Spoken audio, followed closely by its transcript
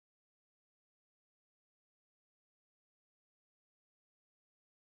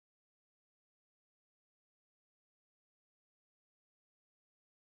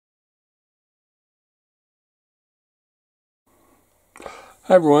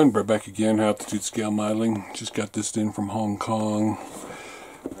Hi everyone, Brett back again, High Altitude Scale Modeling. Just got this in from Hong Kong.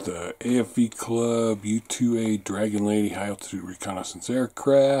 The AFV Club U-2A Dragon Lady High Altitude Reconnaissance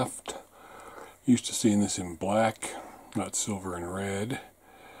Aircraft. Used to seeing this in black, not silver and red.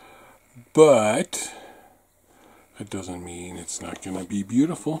 But that doesn't mean it's not going to be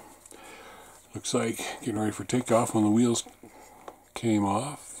beautiful. Looks like getting ready for takeoff when the wheels came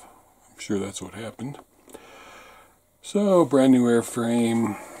off. I'm sure that's what happened. So, brand new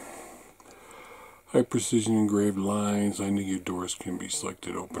airframe, high precision engraved lines, landing gear doors can be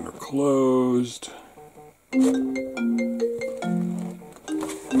selected open or closed.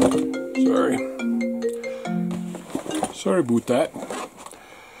 Sorry about that.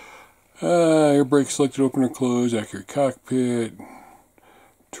 Air brake selected open or closed, accurate cockpit,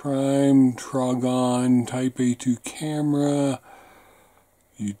 Trogon Type A2 camera,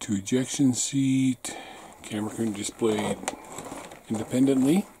 U-2 ejection seat. Camera can be displayed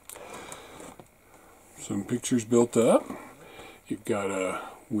independently. Some pictures built up. You've got a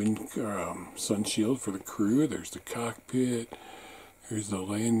sun shield for the crew. There's the cockpit. There's the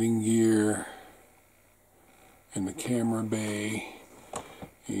landing gear and the camera bay.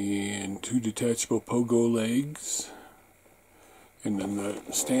 And two detachable pogo legs. And then the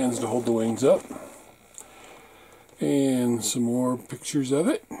stands to hold the wings up. And some more pictures of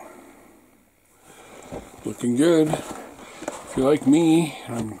it. Looking good. If you're like me,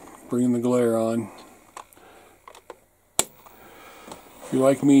 I'm bringing the glare on. If you're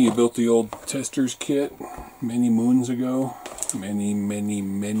like me, you built the old Testor's kit many moons ago. Many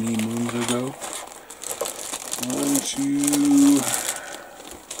moons ago. 1, 2,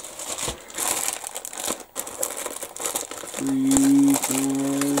 3,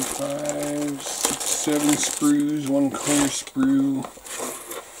 4, 5, 6, 7 sprues, 1 clear sprue.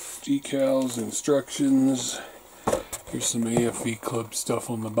 Decals, instructions. Here's some AFV Club stuff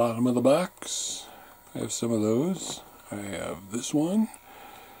on the bottom of the box. I have some of those. I have this one.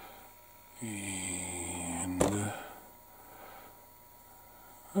 And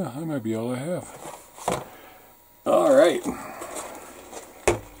that might be all I have. Alright.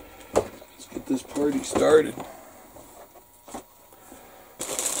 Let's get this party started.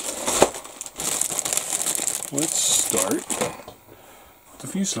 Let's start the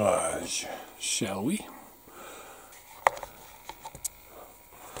fuselage, shall we?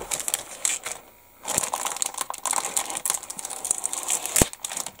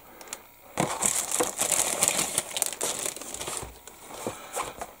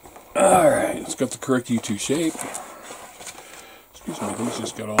 Alright, it's got the correct U-2 shape. Excuse me, things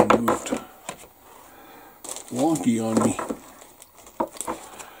just got all moved wonky on me.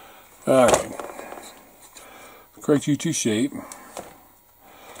 Alright, correct U-2 shape.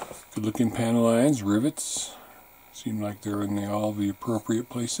 Good looking panel lines, rivets. Seem like they're in all the appropriate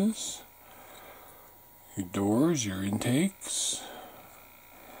places. Your doors, your intakes.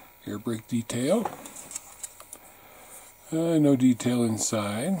 Air brake detail. No detail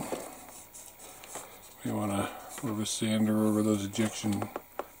inside. You want to rub a sander over those ejection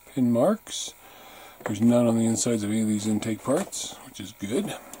pin marks. There's none on the insides of any of these intake parts, which is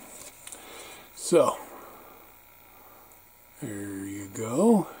good. So, there you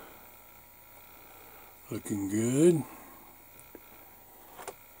go. Looking good.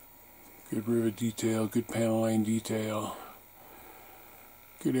 Good rivet detail, good panel line detail,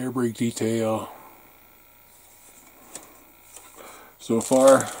 good air brake detail. So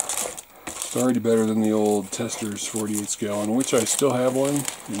far, it's already better than the old Testor's 48 scale, on which I still have one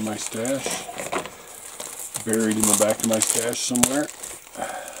in my stash. Buried in the back of my stash somewhere.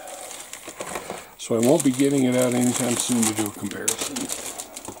 So I won't be getting it out anytime soon to do a comparison.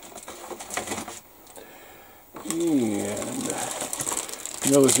 And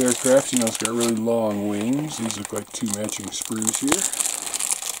you know this aircraft, it's got really long wings. These look like 2 matching sprues here.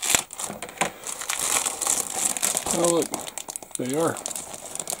 Oh look, they are.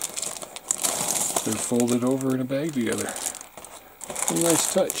 They're folded over in a bag together. A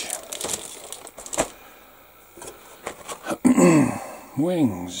nice touch.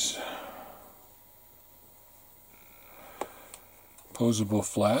 Wings. Posable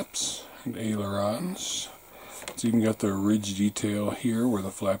flaps and ailerons. It's even got the ridge detail here where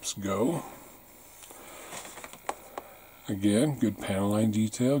the flaps go. Again, good panel line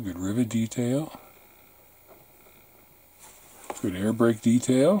detail, good rivet detail. Good air brake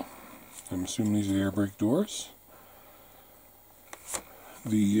detail. I'm assuming these are the air brake doors.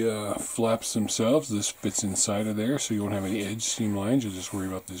 The flaps themselves, this fits inside of there so you won't have any edge seam lines. You'll just worry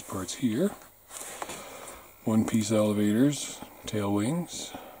about these parts here. One-piece elevators, tail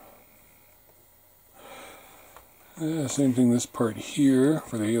wings. Same thing, this part here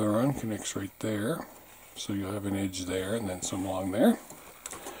for the aileron connects right there. So you'll have an edge there and then some along there.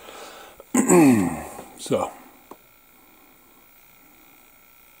 So,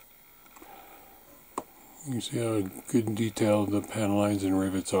 you see how good and detailed the panel lines and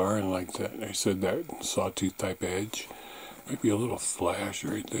rivets are, and like that, I said, that sawtooth type edge. Might be a little flash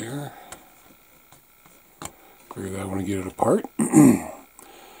right there. Figure that when I get it apart.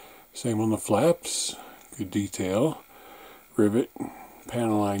 Same on the flaps, good detail. Rivet,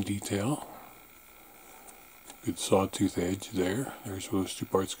 panel line detail. Good sawtooth edge there. There's where those two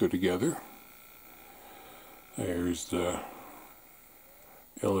parts go together. There's the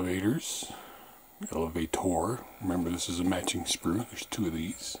elevators. Elevator. Remember, this is a matching sprue. There's two of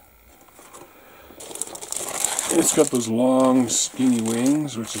these. And it's got those long, skinny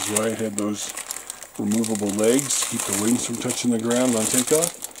wings, which is why it had those removable legs to keep the wings from touching the ground on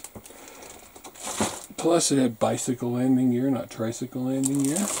takeoff. Plus, it had bicycle landing gear, not tricycle landing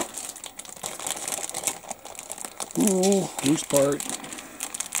gear. Ooh, loose part.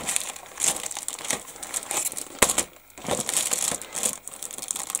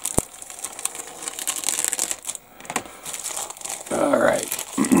 Alright,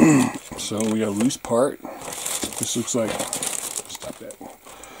 so we got a loose part. This looks like, stop that,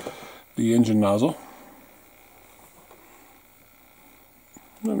 the engine nozzle.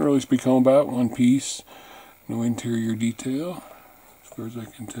 Nothing really to be calm about, one piece, no interior detail, as far as I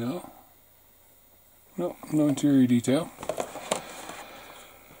can tell. No, no interior detail.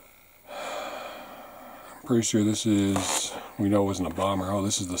 I'm pretty sure this is, we know it wasn't a bomber. Oh,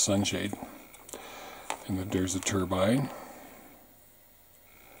 this is the sunshade. And there's the turbine.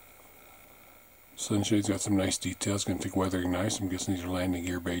 Sunshade's got some nice details. It's going to take weathering nice. I'm guessing these are landing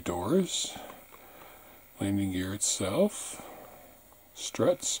gear bay doors. Landing gear itself.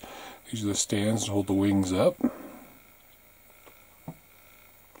 Struts. These are the stands to hold the wings up.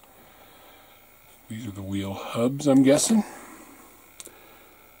 These are the wheel hubs, I'm guessing.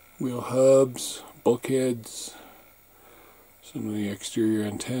 Wheel hubs, bulkheads, some of the exterior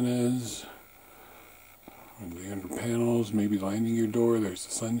antennas, the under panels, maybe landing gear door. There's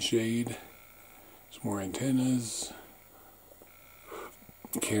the sunshade. Some more antennas.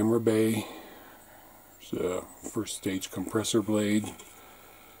 Camera bay. There's a first stage compressor blade.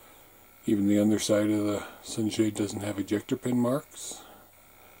 Even the underside of the sunshade doesn't have ejector pin marks.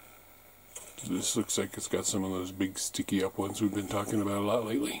 This looks like it's got some of those big sticky up ones we've been talking about a lot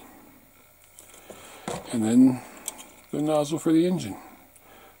lately. And then the nozzle for the engine,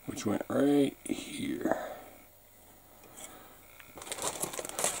 which went right here.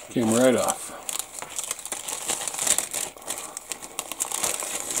 Came right off.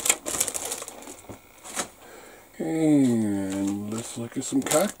 And let's look at some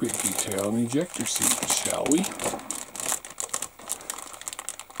cockpit detail on the ejector seat, shall we?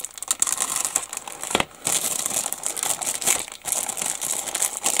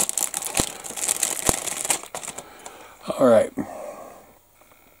 Alright.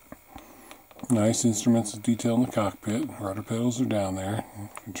 Nice instruments of detail in the cockpit. Rudder pedals are down there.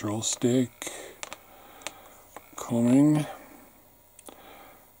 Control stick. Combing.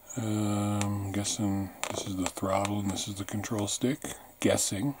 I'm guessing this is the throttle and this is the control stick.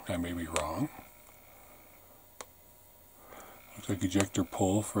 Guessing. I may be wrong. Looks like ejector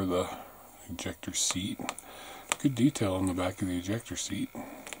pull for the ejector seat. Good detail on the back of the ejector seat.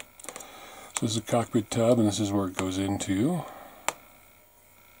 So this is a cockpit tub, and this is where it goes into.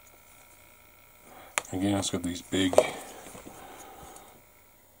 Again, it's got these big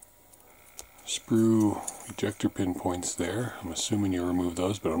sprue ejector pin points there. I'm assuming you remove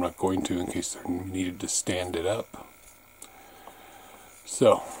those, but I'm not going to in case they're needed to stand it up.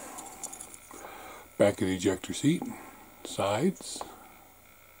 So, back of the ejector seat, sides.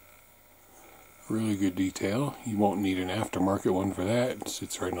 Really good detail. You won't need an aftermarket one for that. It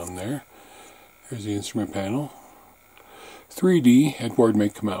sits right on there. There's the instrument panel. 3D. Headboard may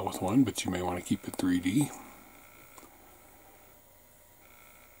come out with one, but you may want to keep it 3D.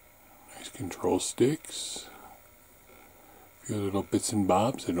 Nice control sticks. A few little bits and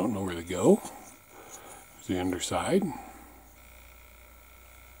bobs. I don't know where they go. There's the underside.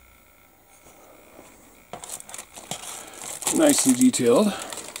 Nicely detailed.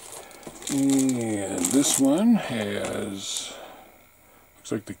 And this one has,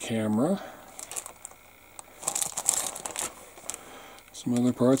 looks like the camera. Some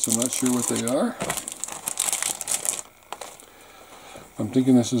other parts, I'm not sure what they are. I'm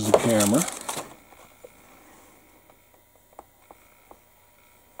thinking this is the camera.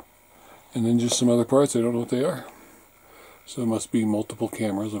 And then just some other parts, I don't know what they are. So it must be multiple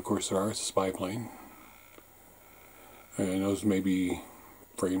cameras, of course there are, it's a spy plane. And those may be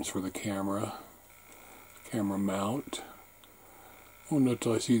frames for the camera mount. Won't know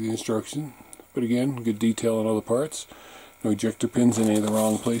till I see the instruction. But again, good detail on all the parts. No ejector pins in any of the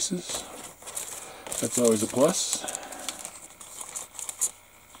wrong places. That's always a plus.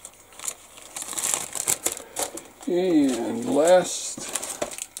 And last,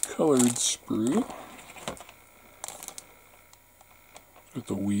 colored sprue with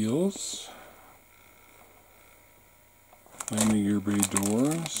the wheels, landing gear bay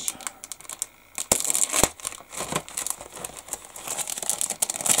doors,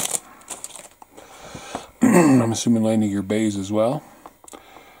 I'm assuming landing gear bays as well,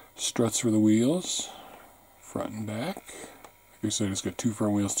 struts for the wheels, front and back. Like I said, it's got 2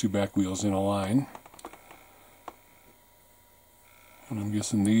 front wheels, 2 back wheels in a line. And I'm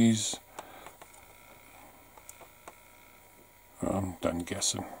guessing these, I'm done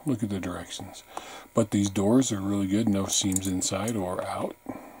guessing. Look at the directions. But these doors are really good. No seams inside or out.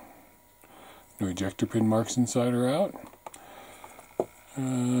 No ejector pin marks inside or out.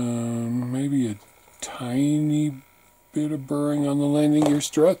 Maybe a tiny bit of burring on the landing gear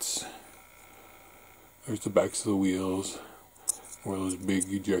struts. There's the backs of the wheels. One of those big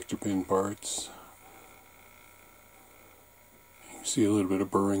ejector pin parts. See a little bit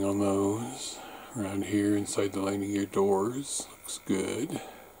of burring on those. Around here inside the landing gear doors. Looks good.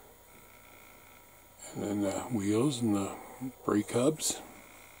 And then the wheels and the brake hubs.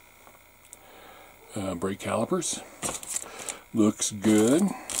 Brake calipers. Looks good.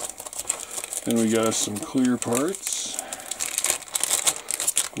 Then we got some clear parts.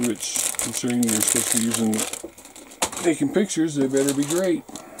 Which, considering you're supposed to be using taking pictures, they better be great.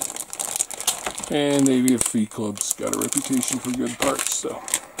 And the AFV Club's got a reputation for good parts, so.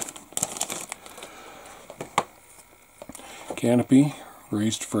 Canopy,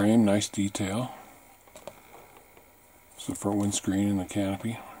 raised frame, nice detail. It's the front windscreen and the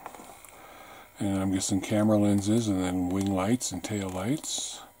canopy. And I'm guessing camera lenses and then wing lights and tail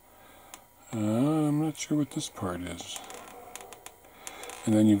lights. I'm not sure what this part is.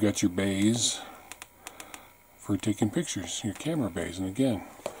 And then you've got your bays for taking pictures, your camera bays. And again,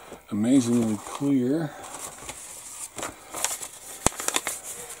 amazingly clear,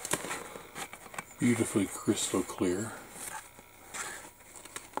 beautifully crystal clear.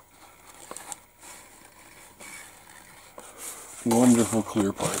 Wonderful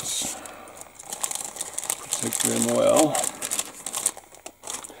clear parts. Protect them well.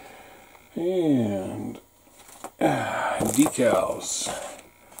 And decals.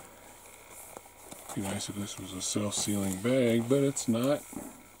 Be nice if this was a self-sealing bag, but it's not.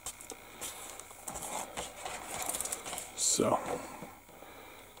 So,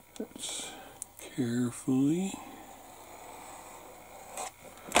 let's carefully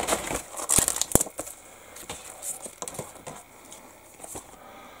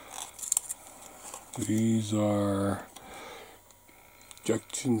these are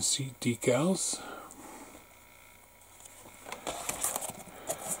ejection seat decals.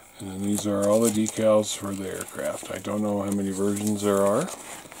 And then these are all the decals for the aircraft. I don't know how many versions there are.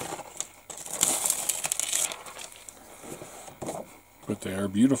 But they are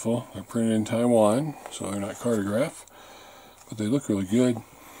beautiful. They're printed in Taiwan, so they're not cartograph. But they look really good.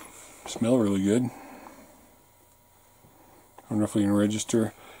 Smell really good. I'm roughly going to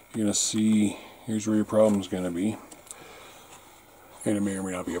register. You're going to see, here's where your problem's going to be. And it may or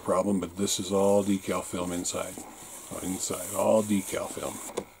may not be a problem, but this is all decal film inside. Inside, all decal film.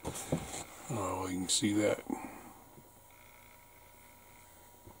 Oh, you can see that.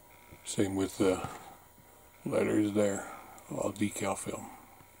 Same with the letters there. All decal film.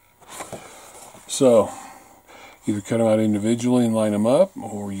 So, either cut them out individually and line them up,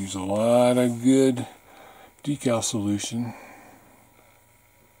 or use a lot of good decal solution.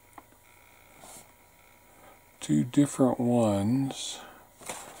 2 different ones.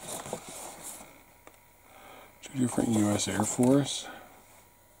 2 different U.S. Air Force.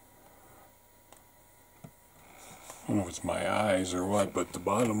 I don't know if it's my eyes or what, but the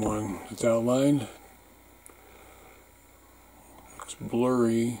bottom one that's outlined looks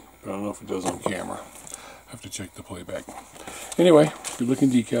blurry, but I don't know if it does on camera. I have to check the playback. Anyway, good looking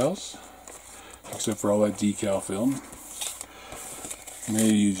decals, except for all that decal film.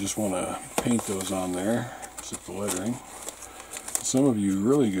 Maybe you just want to paint those on there, except the lettering. Some of you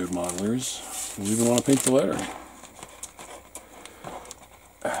really good modelers will even want to paint the lettering.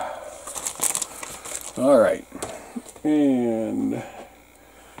 Alright, and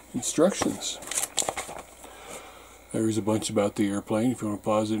instructions. There's a bunch about the airplane if you want to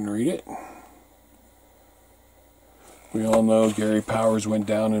pause it and read it. We all know Gary Powers went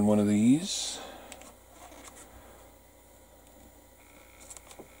down in one of these.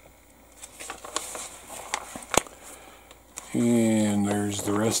 And there's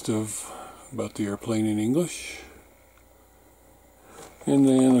the rest of about the airplane in English. And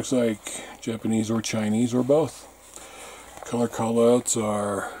then looks like Japanese or Chinese or both. Color callouts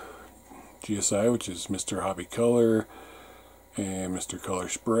are GSI, which is Mr. Hobby Color, and Mr. Color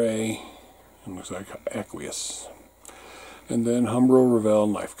Spray, and looks like Aqueous. And then Umbro, Revell,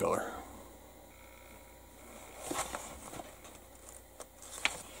 and Life Color.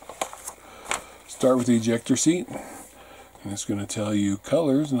 Start with the ejector seat, and it's going to tell you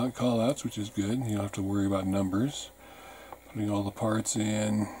colors, not callouts, which is good. You don't have to worry about numbers. Putting all the parts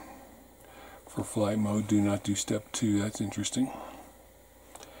in for flight mode. Do not do step 2. That's interesting.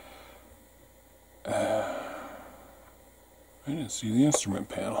 I didn't see the instrument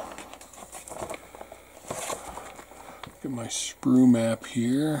panel. Look at my sprue map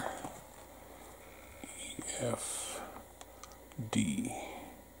here. AFD.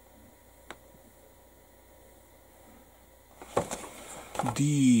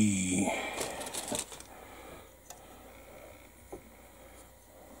 D.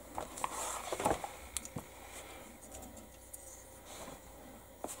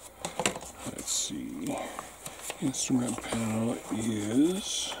 Let's see. Instrument panel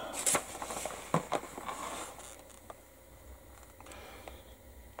is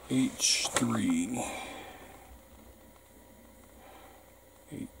H3.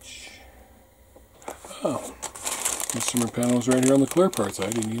 Oh. Instrument panel is right here on the clear parts. I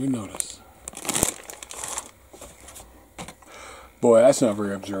didn't even notice. Boy, that's not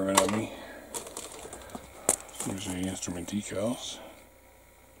very observant of me. There's the instrument decals.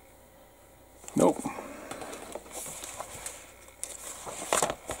 Nope.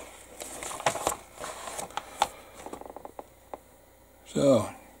 So,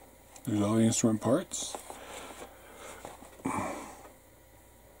 there's all the instrument parts.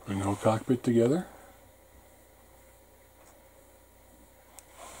 Bring the whole cockpit together.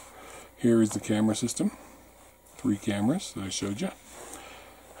 Here is the camera system. 3 cameras that I showed you.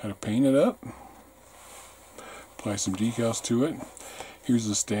 How to paint it up. Apply some decals to it. Here's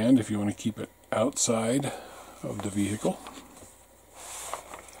the stand if you want to keep it outside of the vehicle.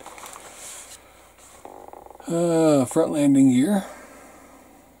 Front landing gear.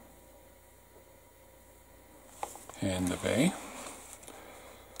 And the bay.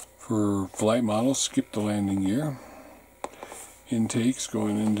 For flight models, skip the landing gear. Intakes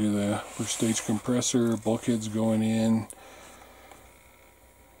going into the first stage compressor, bulkheads going in,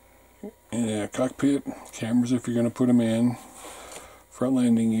 and a cockpit, cameras if you're going to put them in, front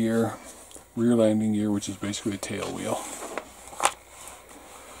landing gear, rear landing gear, which is basically a tail wheel.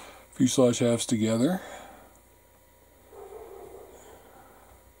 Fuselage halves together.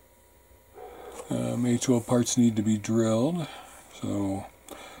 A12 parts need to be drilled, so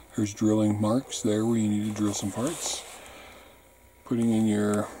there's drilling marks there where you need to drill some parts. Putting in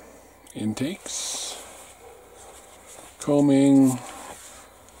your intakes, combing,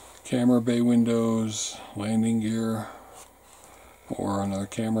 camera bay windows, landing gear, or another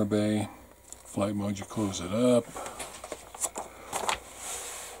camera bay. Flight mode, you close it up.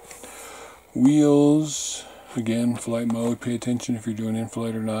 Wheels, again, flight mode, pay attention if you're doing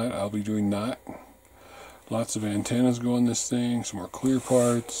in-flight or not. I'll be doing not. Lots of antennas go in this thing, some more clear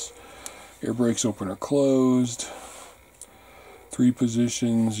parts. Air brakes open or closed. 3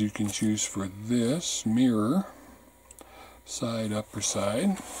 positions you can choose for this. Mirror, side, upper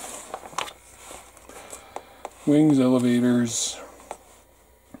side. Wings, elevators,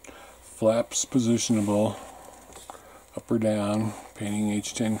 flaps positionable, up or down, painting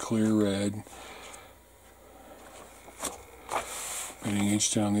H10 clear red, painting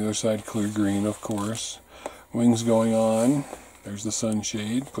H10 on the other side clear green, of course. Wings going on, there's the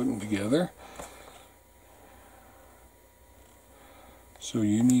sunshade, putting together. So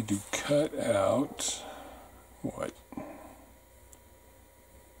you need to cut out what?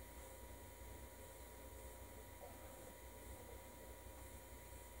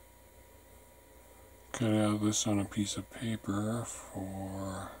 Cut out this on a piece of paper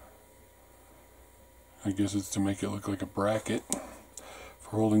for, I guess it's to make it look like a bracket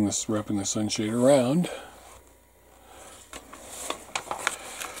for holding this, wrapping the sunshade around.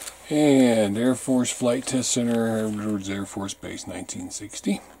 And Air Force Flight Test Center, Edwards Air Force Base,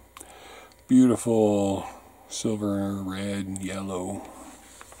 1960. Beautiful silver, red, yellow.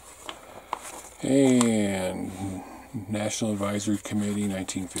 And National Advisory Committee,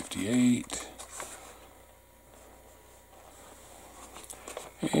 1958.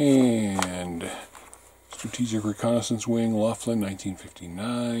 And Strategic Reconnaissance Wing, Laughlin,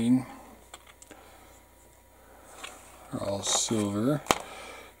 1959. They're all silver.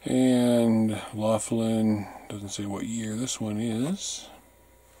 And Laughlin, Doesn't say what year this one is.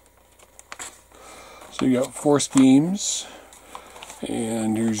 So you got 4 schemes,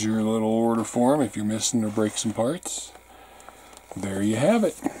 and here's your little order form if you're missing or break some parts. There you have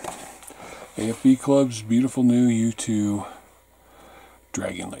it. AFV Club's beautiful new U-2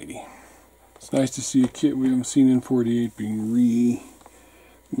 Dragon Lady. It's nice to see a kit we haven't seen in 48 being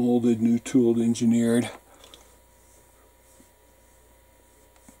re-molded, new tooled, engineered.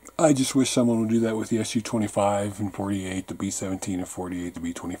 I just wish someone would do that with the SU-25 and 48, the B-17 and 48, the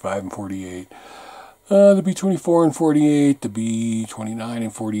B-25 and 48, the B-24 and 48, the B-29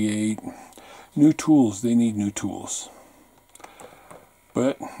 and 48. New tools. They need new tools.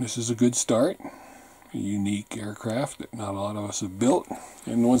 But this is a good start. A unique aircraft that not a lot of us have built.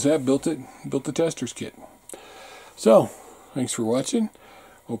 And the ones that built it, built the Testor's kit. So, thanks for watching.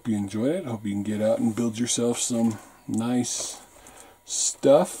 Hope you enjoyed it. Hope you can get out and build yourself some nice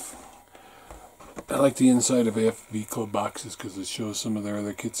stuff. I like the inside of AFV Club boxes because it shows some of their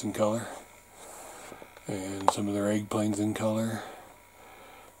other kits in color. And some of their eggplanes in color.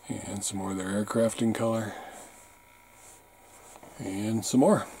 And some more of their aircraft in color. And some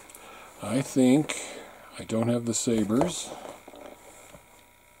more. I think I don't have the Sabres.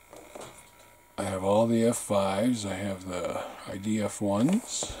 I have all the F5s. I have the IDF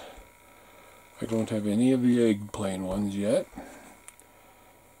ones. I don't have any of the eggplane ones yet.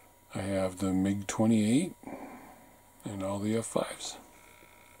 I have the MiG-28 and all the F5s.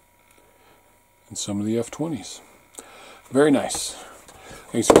 And some of the F-20s. Very nice.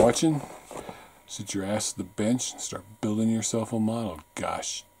 Thanks for watching. Sit your ass to the bench and start building yourself a model.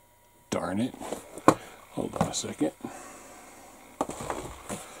 Gosh darn it. Hold on a second.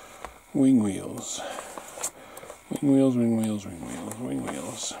 Wing wheels. Wing wheels, wing wheels, wing wheels, wing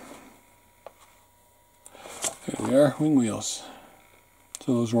wheels. There they are, wing wheels.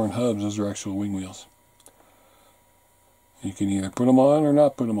 So those weren't hubs, those are actual wing wheels. You can either put them on or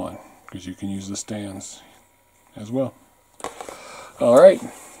not put them on, because you can use the stands as well. Alright,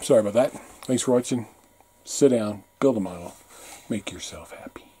 sorry about that. Thanks for watching. Sit down, build a model, make yourself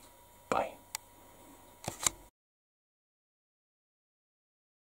happy.